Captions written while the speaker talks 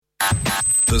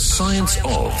The Science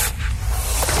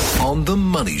of on The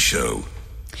Money Show.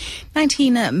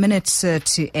 19 minutes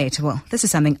to 8. Well, this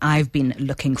is something I've been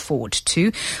looking forward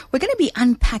to. We're going to be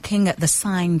unpacking the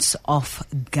science of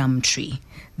Gumtree,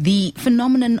 the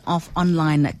phenomenon of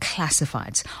online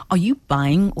classifieds. Are you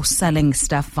buying or selling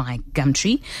stuff via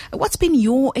Gumtree? What's been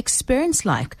your experience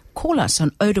like? Call us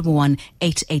on 011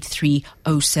 883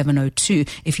 0702.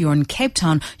 If you're in Cape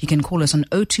Town, you can call us on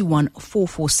 021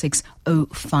 446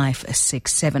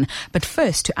 0567. But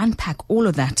first, to unpack all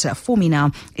of that for me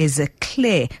now is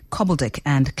Claire Cobbledick,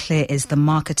 and Claire is the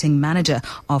marketing manager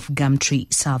of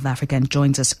Gumtree South Africa and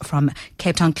joins us from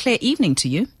Cape Town. Claire, evening to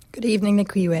you. Good evening,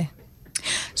 Nikiwe.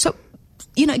 So,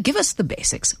 give us the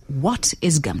basics. What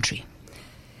is Gumtree?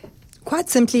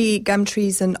 Quite simply, Gumtree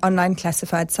is an online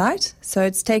classified site. So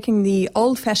it's taking the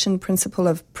old-fashioned principle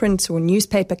of print or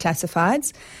newspaper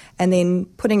classifieds and then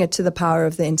putting it to the power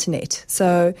of the internet.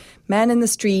 So man in the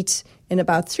street in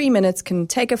about 3 minutes can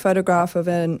take a photograph of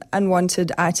an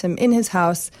unwanted item in his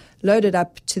house, load it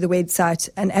up to the website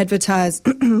and advertise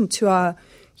to our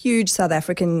huge South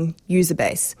African user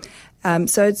base.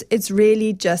 So it's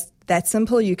really just that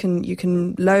simple. You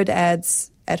can load ads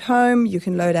at home, you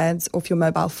can load ads off your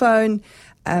mobile phone.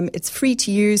 It's free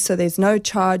to use, so there's no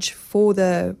charge for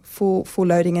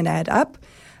loading an ad up.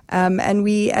 And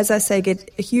we, as I say, get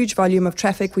a huge volume of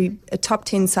traffic. We a top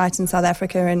 10 site in South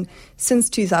Africa, and since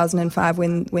 2005,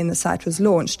 when the site was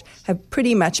launched, have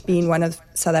pretty much been one of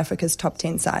South Africa's top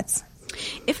 10 sites.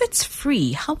 If it's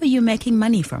free, how are you making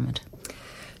money from it?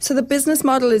 So the business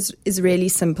model is really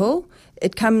simple.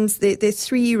 There's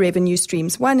three revenue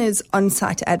streams. One is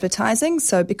on-site advertising.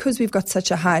 So because we've got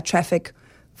such a high traffic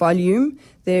volume,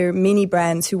 there are many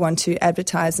brands who want to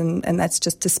advertise, and that's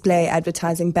just display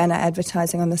advertising, banner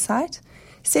advertising on the site.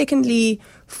 Secondly,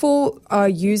 for our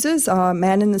users, our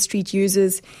man-in-the-street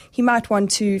users, he might want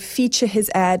to feature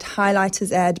his ad, highlight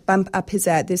his ad, bump up his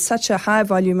ad. There's such a high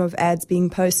volume of ads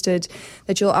being posted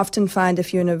that you'll often find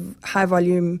if you're in a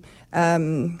high-volume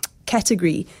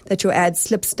category that your ad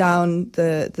slips down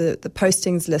the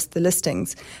postings list, the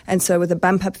listings. And so with a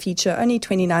bump-up feature, only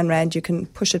 29 Rand, you can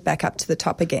push it back up to the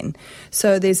top again.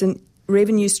 So there's a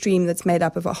revenue stream that's made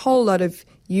up of a whole lot of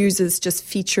users just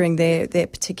featuring their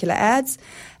particular ads.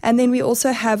 And then we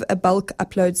also have a bulk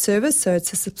upload service, so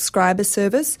it's a subscriber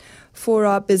service for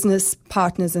our business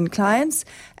partners and clients.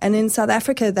 And in South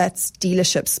Africa, that's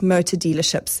dealerships, motor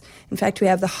dealerships. In fact, we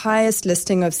have the highest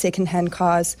listing of second-hand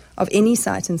cars of any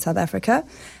site in South Africa.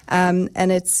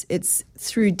 And it's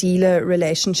through dealer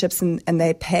relationships, and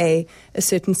they pay a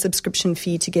certain subscription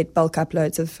fee to get bulk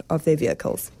uploads of their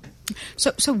vehicles.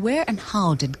 So where and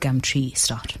how did Gumtree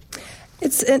start?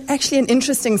 It's actually an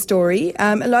interesting story.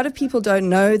 A lot of people don't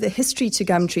know the history to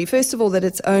Gumtree. First of all, that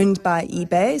it's owned by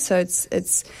eBay, so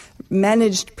it's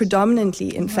managed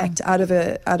predominantly, in fact, out of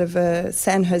a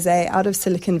San Jose, out of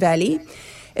Silicon Valley.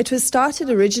 It was started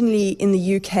originally in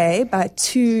the UK by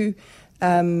two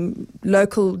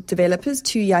local developers,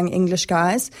 two young English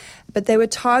guys, but they were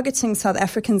targeting South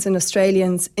Africans and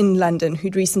Australians in London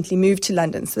who'd recently moved to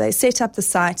London. So they set up the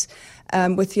site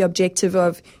with the objective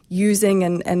of using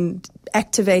and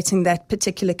activating that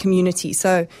particular community.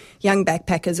 So young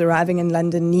backpackers arriving in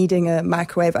London needing a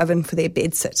microwave oven for their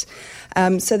bedsit.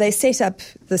 So they set up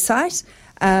the site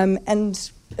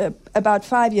and about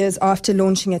 5 years after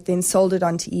launching it, then sold it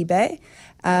onto eBay.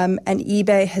 And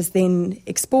eBay has then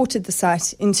exported the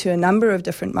site into a number of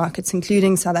different markets,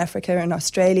 including South Africa and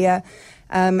Australia.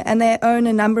 And they own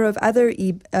a number of other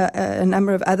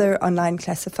online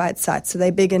classified sites. So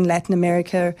they're big in Latin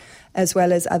America as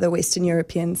well as other Western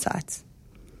European sites.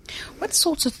 What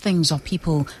sorts of things are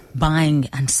people buying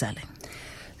and selling?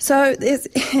 So there's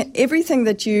everything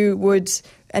that you would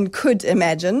and could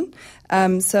imagine.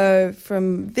 So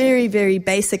from very, very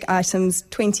basic items,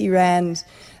 20 Rand,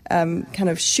 kind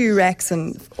of shoe racks,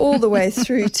 and all the way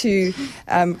through to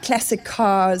classic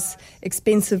cars,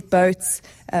 expensive boats.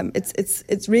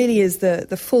 It really is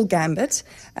the full gambit.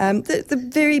 The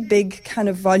very big kind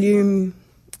of volume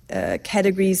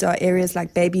categories are areas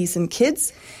like babies and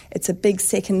kids. It's a big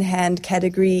second-hand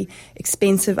category,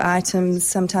 expensive items,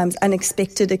 sometimes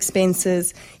unexpected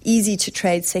expenses, easy to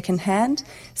trade second-hand.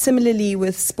 Similarly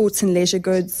with sports and leisure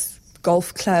goods,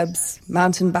 golf clubs,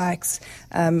 mountain bikes,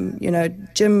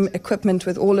 gym equipment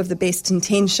with all of the best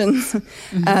intentions.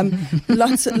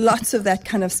 Lots of that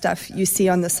kind of stuff you see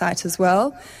on the site as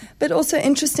well. But also,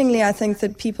 interestingly, I think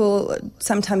that people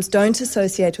sometimes don't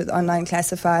associate with online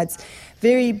classifieds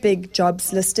very big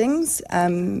jobs listings,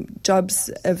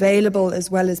 jobs available as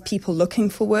well as people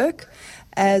looking for work,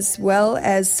 as well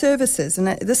as services. And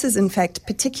this is, in fact,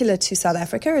 particular to South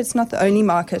Africa. It's not the only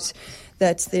market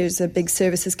that there's a big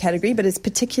services category, but it's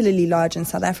particularly large in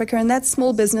South Africa, and that's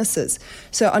small businesses.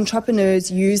 So entrepreneurs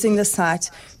using the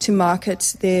site to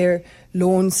market their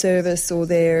lawn service or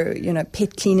their,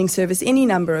 pet cleaning service, any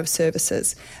number of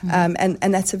services.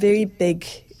 And that's a very big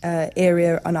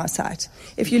area on our site.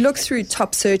 If you look through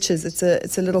top searches,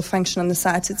 it's a little function on the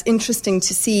site. It's interesting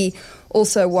to see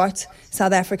also what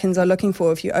South Africans are looking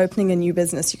for. If you're opening a new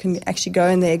business, you can actually go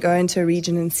in there, go into a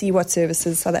region and see what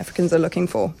services South Africans are looking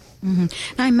for. Mm-hmm.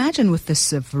 Now, imagine with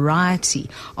this variety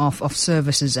of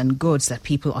services and goods that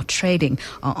people are trading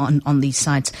on these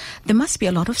sites, there must be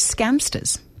a lot of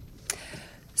scamsters.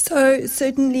 So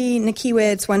certainly,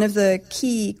 Nikiwe, it's one of the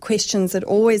key questions that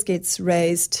always gets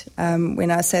raised when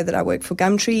I say that I work for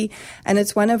Gumtree, and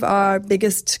it's one of our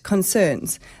biggest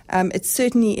concerns. It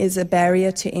certainly is a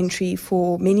barrier to entry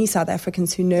for many South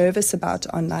Africans who are nervous about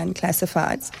online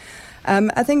classifieds.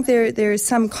 I think there is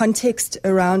some context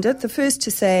around it. The first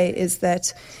to say is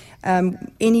that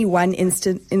any one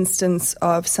instance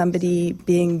of somebody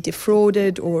being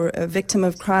defrauded or a victim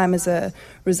of crime as a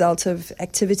result of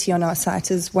activity on our site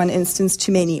is one instance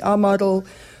too many. Our model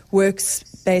works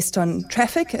based on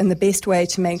traffic, and the best way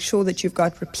to make sure that you've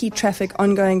got repeat traffic,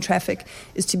 ongoing traffic,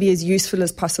 is to be as useful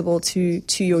as possible to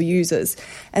your users.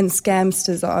 And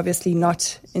scamsters are obviously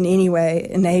not in any way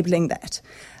enabling that.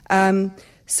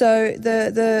 So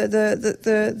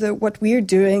the what we're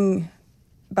doing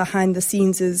behind the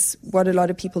scenes is what a lot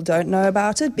of people don't know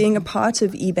about it. Being a part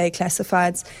of eBay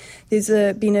Classifieds, there's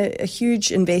been a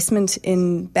huge investment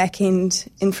in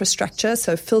back-end infrastructure,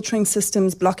 so filtering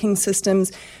systems, blocking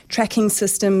systems, tracking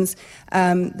systems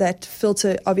that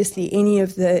filter, obviously, any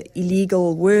of the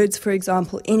illegal words, for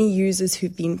example, any users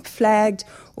who've been flagged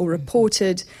or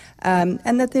reported,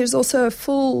 and that there's also a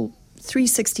full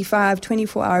 365,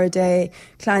 24-hour-a-day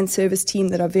client service team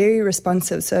that are very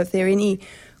responsive. So if there are any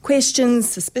questions,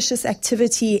 suspicious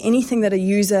activity, anything that a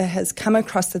user has come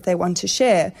across that they want to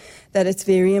share, that it's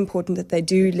very important that they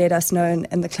do let us know,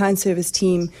 and the client service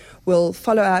team will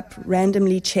follow up,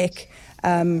 randomly check,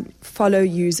 follow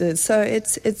users. So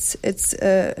it's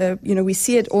we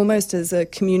see it almost as a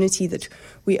community that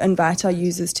we invite our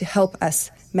users to help us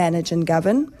manage and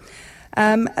govern.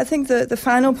 I think the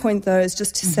final point, though, is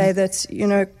just to say that,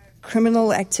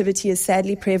 criminal activity is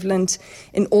sadly prevalent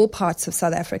in all parts of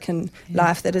South African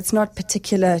life, that it's not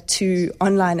particular to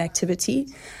online activity.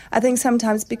 I think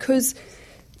sometimes because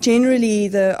generally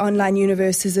the online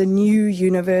universe is a new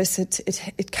universe,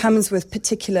 it comes with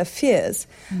particular fears.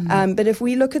 But if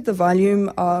we look at the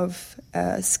volume of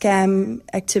scam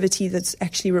activity that's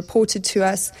actually reported to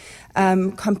us,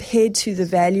 compared to the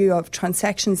value of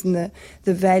transactions and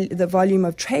the volume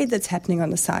of trade that's happening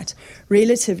on the site,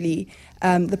 relatively,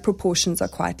 the proportions are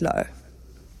quite low.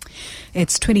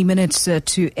 It's 20 minutes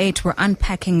to 8. We're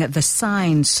unpacking the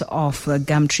science of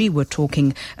Gumtree. We're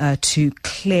talking to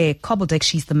Claire Cobbledick.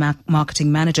 She's the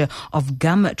marketing manager of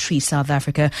Gumtree South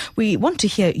Africa. We want to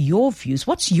hear your views.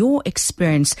 What's your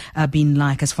experience been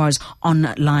like as far as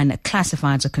online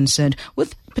classifieds are concerned,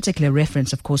 with particular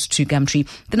reference, of course, to Gumtree?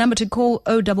 The number to call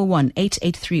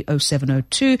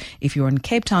 011-883-0702. If you're in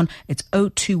Cape Town, it's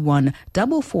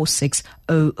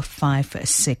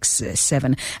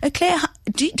 021-446-0567. Claire,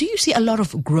 do you see a lot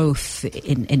of growth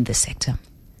in this sector?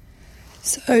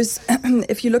 So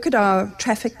if you look at our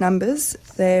traffic numbers,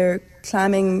 they're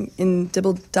climbing in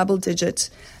double-digit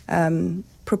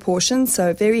proportions,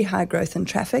 so very high growth in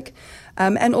traffic.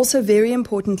 And also very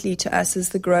importantly to us is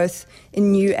the growth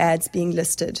in new ads being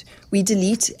listed. We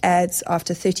delete ads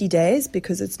after 30 days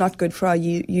because it's not good for our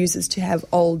users to have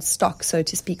old stock, so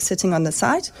to speak, sitting on the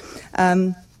site.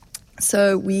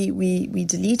 So we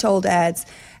delete old ads,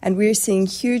 and we're seeing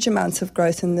huge amounts of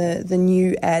growth in the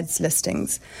new ads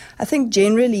listings. I think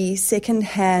generally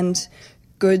second-hand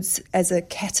goods as a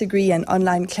category and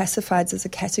online classifieds as a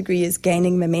category is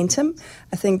gaining momentum.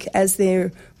 I think as there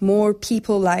are more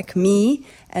people like me,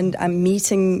 and I'm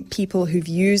meeting people who've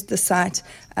used the site,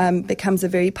 becomes a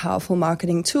very powerful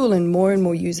marketing tool, and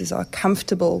more users are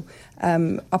comfortable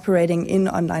operating in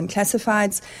online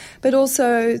classifieds. But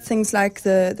also things like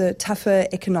the tougher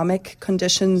economic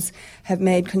conditions have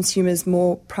made consumers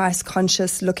more price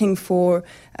conscious, looking for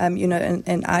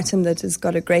an item that has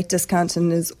got a great discount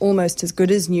and is almost as good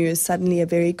as new is suddenly a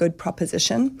very good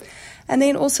proposition. And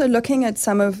then also looking at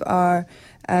some of our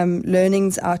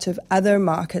learnings out of other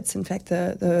markets, in fact,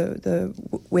 the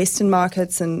Western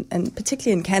markets and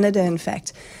particularly in Canada, in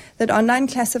fact, that online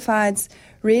classifieds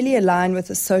really align with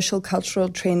the social cultural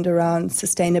trend around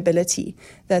sustainability,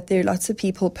 that there are lots of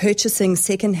people purchasing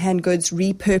second-hand goods,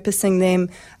 repurposing them,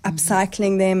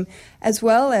 upcycling them, as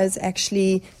well as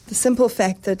actually the simple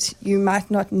fact that you might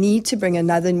not need to bring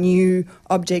another new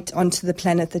object onto the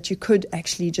planet, that you could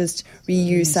actually just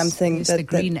reuse something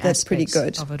that's pretty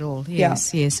good. Of it all.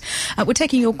 Yes, yes. We're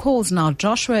taking your calls now.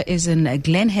 Joshua is in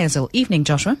Glen Hazel. Evening,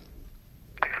 Joshua.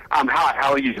 Hi,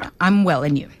 how are you? I'm well,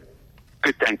 and you?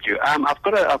 Good, thank you. I've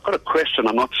got a question.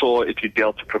 I'm not sure if you'd be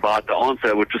able to provide the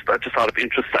answer. Just out of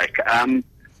interest sake.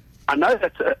 I know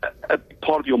that a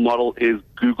part of your model is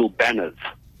Google banners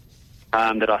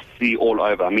that I see all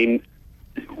over. I mean,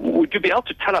 would you be able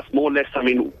to tell us more or less,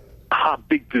 how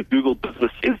big the Google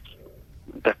business is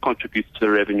that contributes to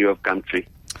the revenue of Gumtree?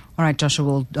 All right,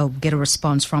 Joshua, I'll get a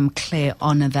response from Claire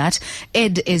on that.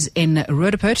 Ed is in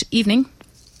Roodepoort. Evening.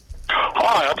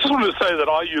 Hi, I just wanted to say that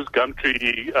I use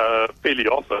Gumtree fairly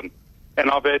often,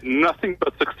 and I've had nothing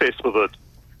but success with it.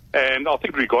 And I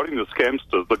think regarding the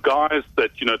scamsters, the guys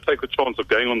that take the chance of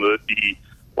going on the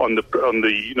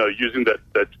using that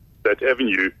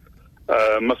avenue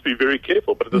must be very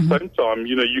careful. But at the same time,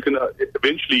 you can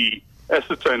eventually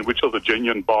ascertain which are the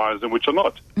genuine buyers and which are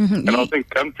not. And I think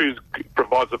Gumtree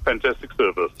provides a fantastic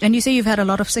service. And you say you've had a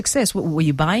lot of success. Were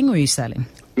you buying or were you selling?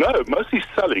 No, mostly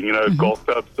selling, golf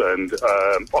clubs and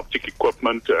optic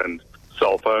equipment and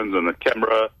cell phones and a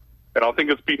camera. And I think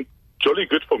it's been jolly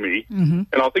good for me. And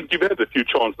I think you've had a few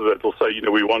chances that will say,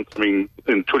 we want something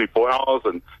in 24 hours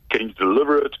and can you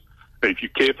deliver it? And if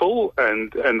you're careful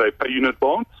and they pay you in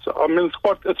advance,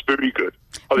 it's very good.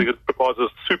 I think it provides a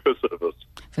super service.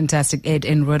 Fantastic. Ed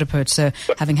in Roodepoort, so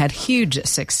having had huge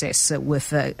success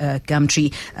with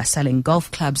Gumtree, selling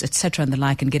golf clubs, etc. and the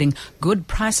like, and getting good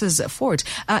prices for it.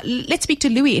 Let's speak to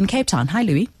Louis in Cape Town. Hi,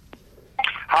 Louis.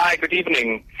 Hi, good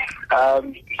evening.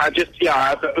 With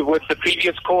the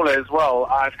previous caller as well,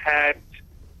 I've had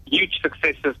huge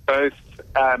successes both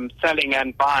selling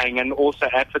and buying and also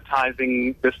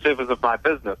advertising the service of my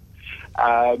business.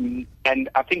 And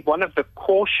I think one of the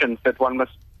cautions that one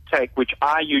must take, which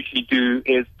I usually do,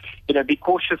 is, be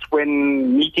cautious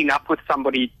when meeting up with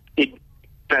somebody in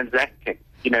transacting.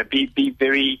 Be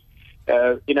very,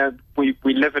 we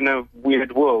live in a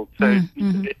weird world. So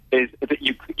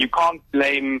you can't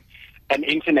blame an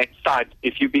internet site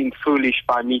if you're being foolish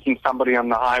by meeting somebody on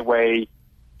the highway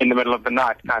in the middle of the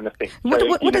night, kind of thing.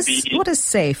 What is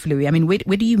safe, Louis?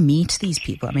 Where do you meet these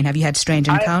people? Have you had strange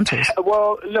encounters?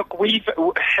 Well, look,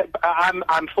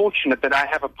 I'm fortunate that I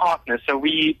have a partner, so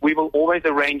we will always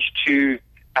arrange to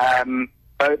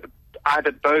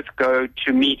either both go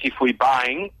to meet if we're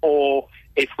buying, or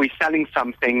if we're selling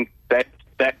something that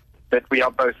we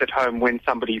are both at home when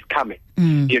somebody's coming.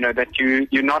 That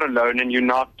you're not alone, and you're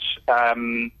not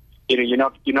you're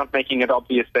not making it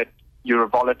obvious that you're a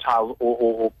volatile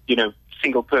or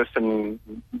single person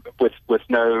with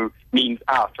no means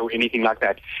out or anything like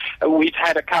that. We've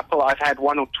had a couple. I've had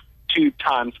one or two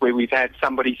times where we've had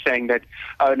somebody saying that,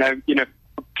 oh no,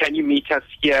 can you meet us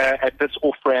here at this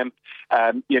off ramp?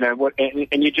 And you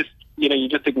just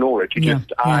ignore it.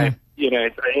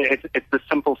 It's the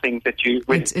simple things that you.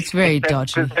 It's very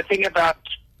dodgy. The thing about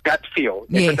gut feel.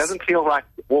 Yes. If it doesn't feel right,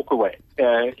 walk away.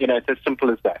 It's as simple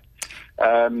as that.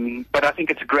 But I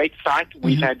think it's a great site.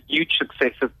 We've had huge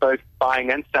successes both buying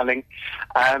and selling.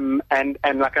 And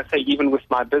like I say, even with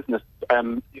my business,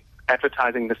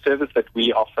 advertising the service that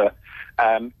we offer,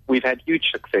 we've had huge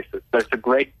successes. So it's a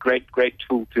great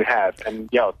tool to have. And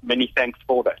many thanks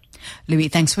for that. Louis,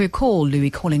 thanks for your call.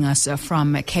 Louis calling us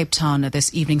from Cape Town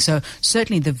this evening. So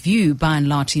certainly the view by and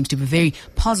large seems to be very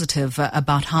positive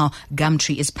about how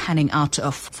Gumtree is panning out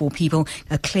for people.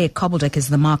 Claire Cobbledick is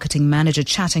the marketing manager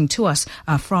chatting to us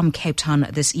from Cape Town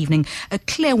this evening.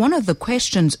 Claire, one of the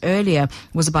questions earlier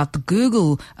was about the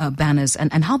Google banners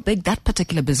and how big that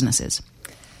particular business is.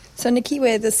 So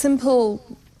Nikiwe, the simple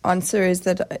answer is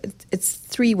that it's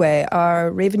three-way. Our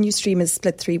revenue stream is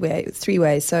split three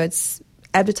ways. So it's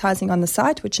advertising on the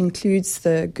site, which includes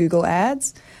the Google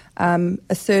ads. A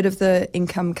third of the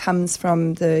income comes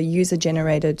from the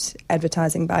user-generated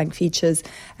advertising buying features,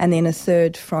 and then a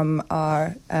third from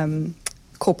our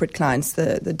corporate clients,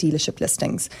 the dealership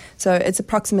listings. So it's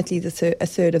approximately a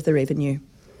third of the revenue.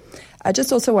 I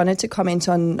just also wanted to comment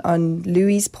on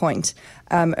Louis' point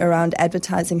around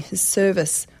advertising his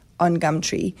service on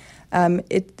Gumtree.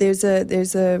 There's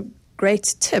a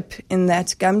great tip in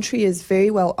that Gumtree is very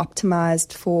well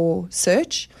optimized for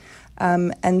search.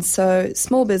 And so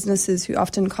small businesses who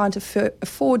often can't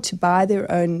afford to buy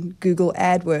their own Google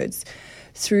AdWords,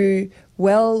 through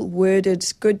well-worded,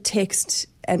 good text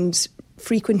and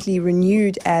frequently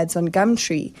renewed ads on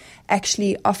Gumtree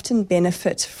actually often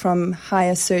benefit from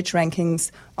higher search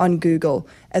rankings on Google,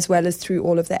 as well as through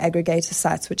all of the aggregator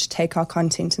sites which take our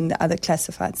content and the other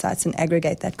classified sites and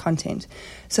aggregate that content.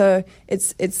 So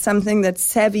it's something that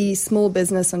savvy small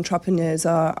business entrepreneurs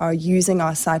are using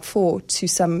our site for to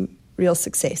some real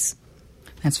success.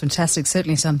 That's fantastic.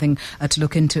 Certainly something to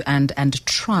look into and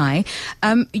try.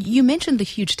 You mentioned the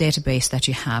huge database that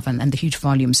you have and the huge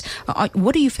volumes.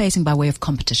 What are you facing by way of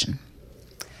competition?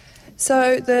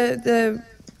 So the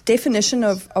definition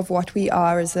of what we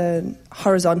are is a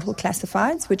horizontal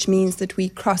classifieds, which means that we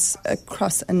cross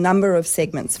across a number of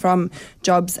segments, from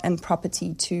jobs and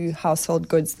property to household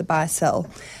goods, the buy-sell.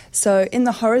 So in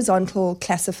the horizontal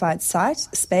classified site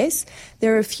space,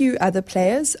 there are a few other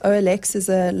players. OLX is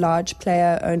a large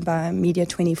player owned by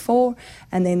Media24,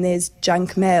 and then there's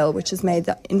Junk Mail, which has made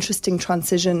the interesting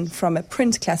transition from a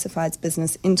print classifieds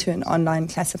business into an online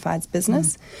classifieds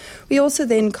business. We also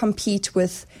then compete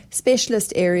with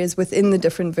specialist areas within the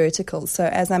different verticals. So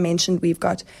as I mentioned, we've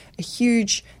got a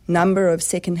huge number of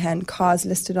second-hand cars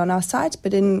listed on our site,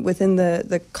 but within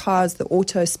the cars, the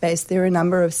auto space, there are a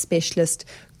number of specialist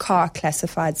car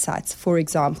classified sites, for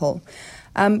example.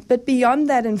 But beyond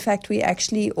that, in fact, we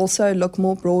actually also look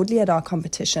more broadly at our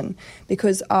competition,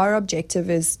 because our objective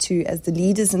is to, as the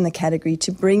leaders in the category,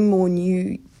 to bring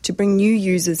new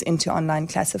users into online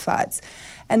classifieds.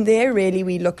 And there really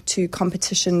we look to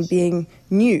competition being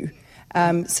new.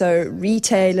 So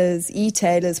retailers,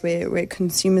 e-tailers, where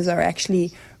consumers are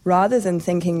actually, rather than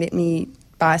thinking, let me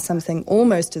buy something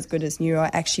almost as good as new, are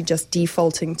actually just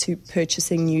defaulting to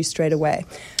purchasing new straight away.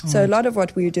 So a lot of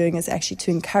what we're doing is actually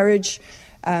to encourage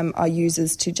our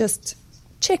users to just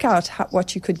check out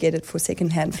what you could get it for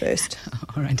secondhand first.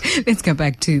 All right, let's go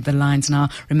back to the lines now.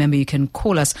 Remember, you can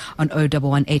call us on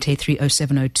 011 883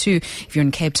 0702. If you're in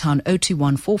Cape Town,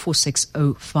 021 446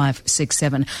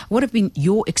 0567. What have been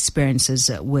your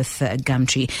experiences with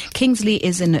Gumtree? Kingsley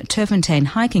is in Turffontein.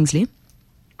 Hi, Kingsley.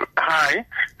 Hi.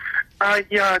 I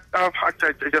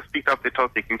just picked up the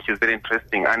topic, which is very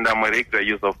interesting, and I'm a regular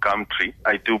user of Gumtree.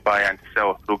 I do buy and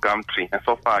sell through Gumtree, and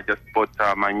so far I just bought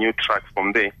my new truck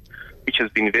from there, which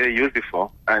has been very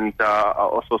useful. And I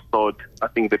also sold, I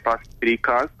think the past 3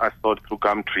 cars I sold through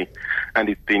Gumtree, and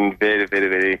it's been very, very,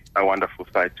 very a wonderful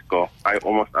site to go. I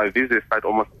visit the site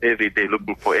almost every day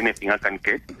looking for anything I can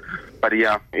get. But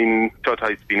yeah, in total,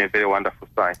 it's been a very wonderful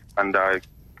site, and I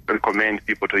recommend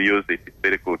people to use it. It's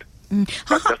very good.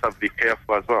 But just have to be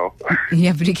careful as well. You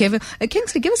have to be careful.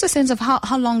 Kingsley, give us a sense of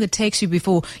how long it takes you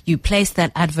before you place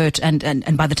that advert and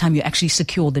by the time you actually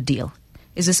secure the deal.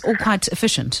 Is this all quite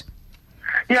efficient?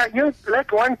 Yeah,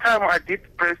 like one time I did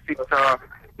press it,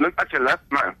 actually last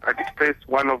month, I did press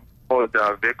one of all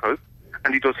the vehicles,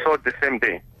 and it was sold the same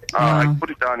day. I put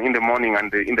it down in the morning,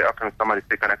 and in the afternoon somebody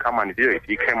said, can I come and view it?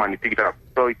 He came and he picked it up.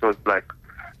 So it was like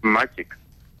magic.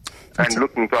 And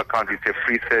looking into account, it's a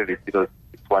free service.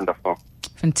 It's wonderful.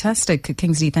 Fantastic.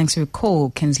 Kingsley, thanks for your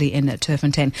call. Kingsley in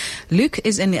Turffontein. Luke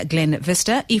is in Glen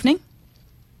Vista. Evening.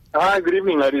 Hi, good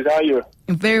evening, ladies. How are you?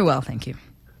 Very well, thank you.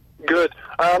 Good.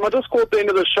 I just caught the end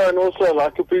of the show, and also,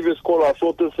 like a previous caller, I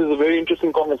thought this is a very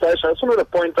interesting conversation. I just wanted to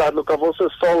point out, look, I've also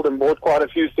sold and bought quite a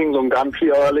few things on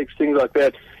Gumtree, OLX, things like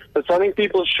that. But something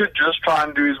people should just try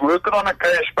and do is work it on a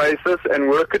cash basis and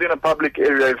work it in a public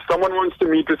area. If someone wants to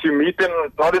meet with you, meet them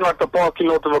not in like the parking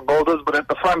lot of a builder's, but at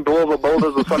the front door of a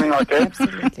builder's or something like that.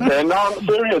 And no, I'm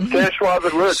serious. Cash-wise,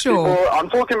 it works. Sure. People, I'm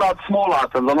talking about small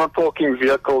items. I'm not talking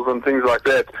vehicles and things like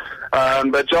that.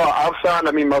 But yeah, I've found,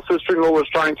 my sister-in-law was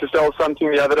trying to sell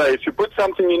something the other day. If you put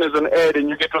something in as an ad and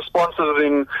you get responses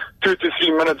in 2 to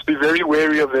 3 minutes, be very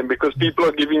wary of them, because people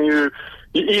are giving you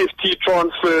EFT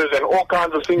transfers and all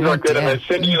kinds of things like that, and they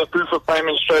send you the proof of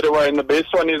payment straight away. And the best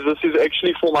one is, this is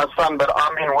actually for my son, but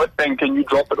I'm in Witbank, can you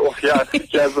drop it off here?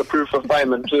 Here's the proof of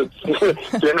payment.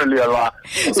 It's generally a lie.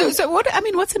 So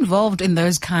what's involved in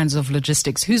those kinds of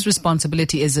logistics? Whose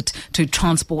responsibility is it to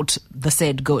transport the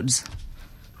said goods?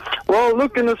 Well,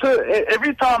 look,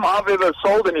 every time I've ever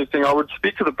sold anything, I would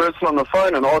speak to the person on the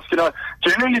phone and ask,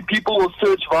 generally people will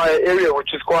search via area,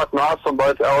 which is quite nice on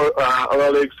both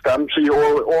OLX, Gumtree,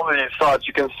 all these sites.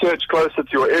 You can search closer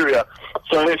to your area.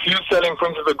 So if you're selling, for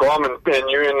instance, a garment and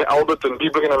you're in Alberton,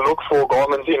 people are going to look for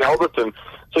garments in Alberton.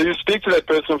 So you speak to that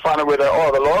person and find out where they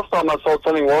are. The last time I sold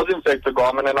something was, in fact, a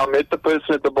garment, and I met the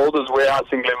person at the builder's warehouse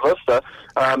in Glen Vista.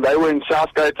 They were in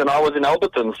Southgate and I was in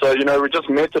Alberton. So, we just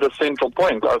met at a central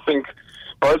point. I think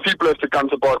both people have to come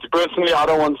to party. Personally, I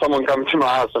don't want someone coming to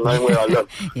my house and knowing where I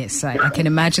live. Yes, I can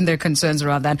imagine their concerns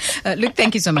around that. Luke,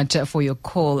 thank you so much for your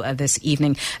call this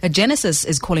evening. Genesis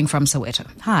is calling from Soweto.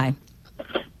 Hi.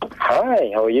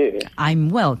 Hi, how are you? I'm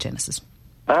well, Genesis.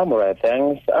 I'm alright,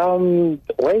 thanks.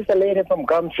 Where's the lady from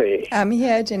Gumtree? I'm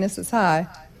here, Genesis. Hi.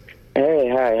 Hey,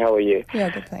 hi, how are you? Yeah,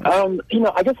 good, thanks.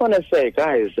 I just want to say,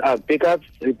 guys, big ups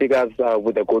with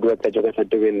the good work that you guys are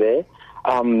doing there.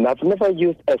 I've never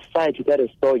used a site that is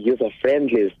so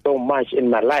user-friendly so much in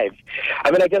my life.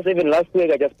 I mean, I guess even last week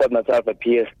I just bought myself a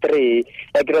PS3.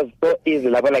 Like, it was so easy.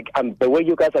 The way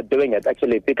you guys are doing it,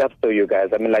 actually, big ups to you guys.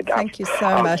 I mean, thank you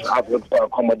so much. I've got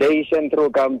accommodation through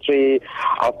Gumtree.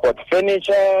 I've got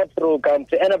furniture through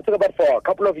Gumtree. And I've talked about for a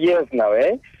couple of years now,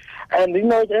 eh? And,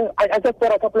 I just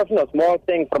got a couple of small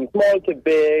things from small to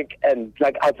big. And,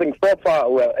 I think so far,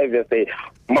 well, obviously,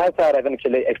 my side, I haven't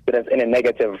actually experienced any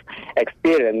negative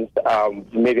experience,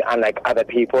 maybe unlike other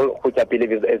people, which I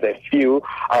believe is a few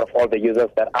out of all the users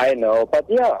that I know. But,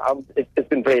 yeah, it's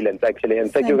been brilliant, actually. And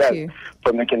thank you guys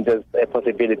for making this a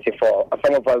possibility for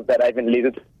some of us that I even leave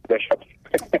it to the shops.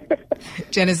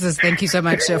 Genesis, thank you so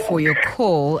much for your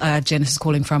call. Genesis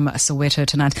calling from Soweto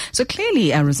tonight. So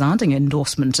clearly a resounding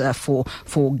endorsement for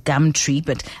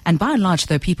Gumtree, and by and large,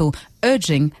 though, people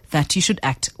urging that you should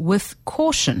act with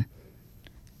caution.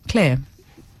 Claire?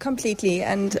 Completely.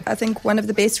 And I think one of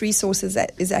the best resources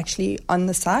that is actually on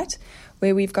the site,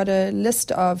 where we've got a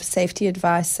list of safety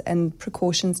advice and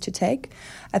precautions to take.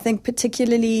 I think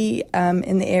particularly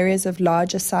in the areas of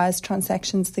larger size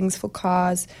transactions, things for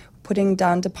cars, putting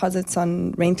down deposits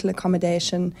on rental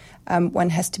accommodation,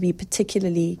 one has to be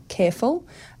particularly careful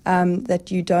that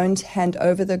you don't hand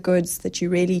over the goods, that you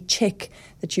really check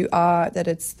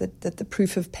that that the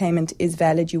proof of payment is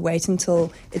valid. You wait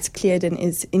until it's cleared and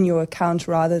is in your account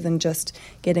rather than just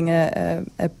getting a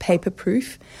paper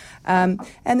proof. And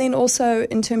then also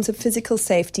in terms of physical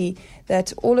safety,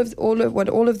 that all of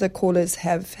the callers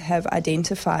have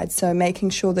identified. So making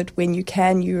sure that when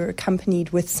you're accompanied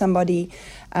with somebody.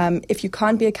 If you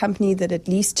can't be accompanied, that at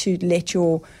least to let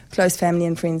your close family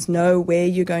and friends know where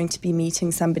you're going to be meeting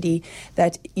somebody,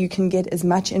 that you can get as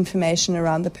much information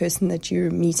around the person that you're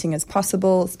meeting as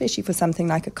possible, especially for something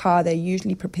like a car. They're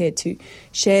usually prepared to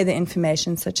share the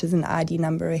information, such as an ID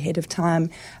number ahead of time,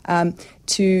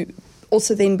 to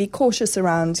also then be cautious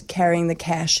around carrying the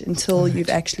cash until you've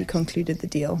actually concluded the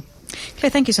deal. Claire,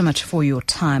 thank you so much for your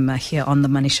time here on The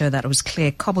Money Show. That was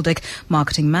Claire Cobbledick,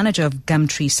 Marketing Manager of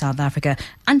Gumtree South Africa,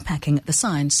 unpacking the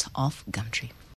science of Gumtree.